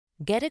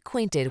Get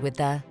acquainted with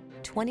the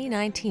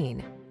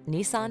 2019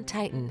 Nissan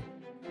Titan.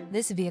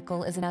 This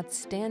vehicle is an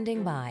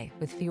outstanding buy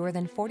with fewer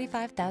than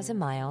 45,000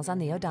 miles on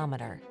the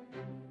odometer.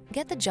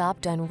 Get the job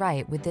done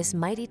right with this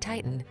mighty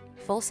Titan.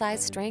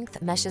 Full-size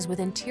strength meshes with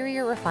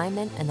interior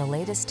refinement and the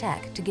latest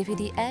tech to give you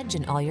the edge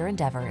in all your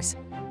endeavors.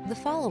 The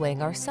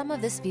following are some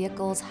of this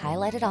vehicle's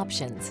highlighted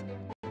options: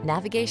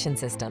 navigation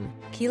system,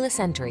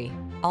 keyless entry,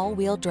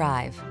 all-wheel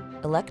drive,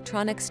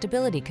 electronic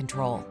stability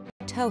control,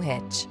 tow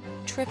hitch,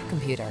 trip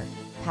computer,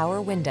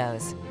 power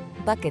windows,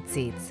 bucket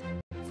seats,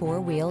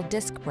 four-wheel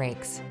disc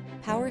brakes,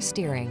 power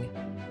steering.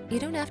 You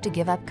don't have to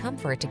give up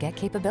comfort to get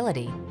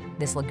capability.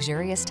 This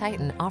luxurious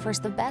Titan offers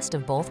the best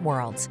of both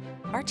worlds.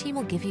 Our team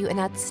will give you an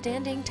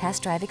outstanding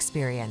test drive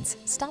experience.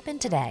 Stop in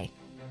today.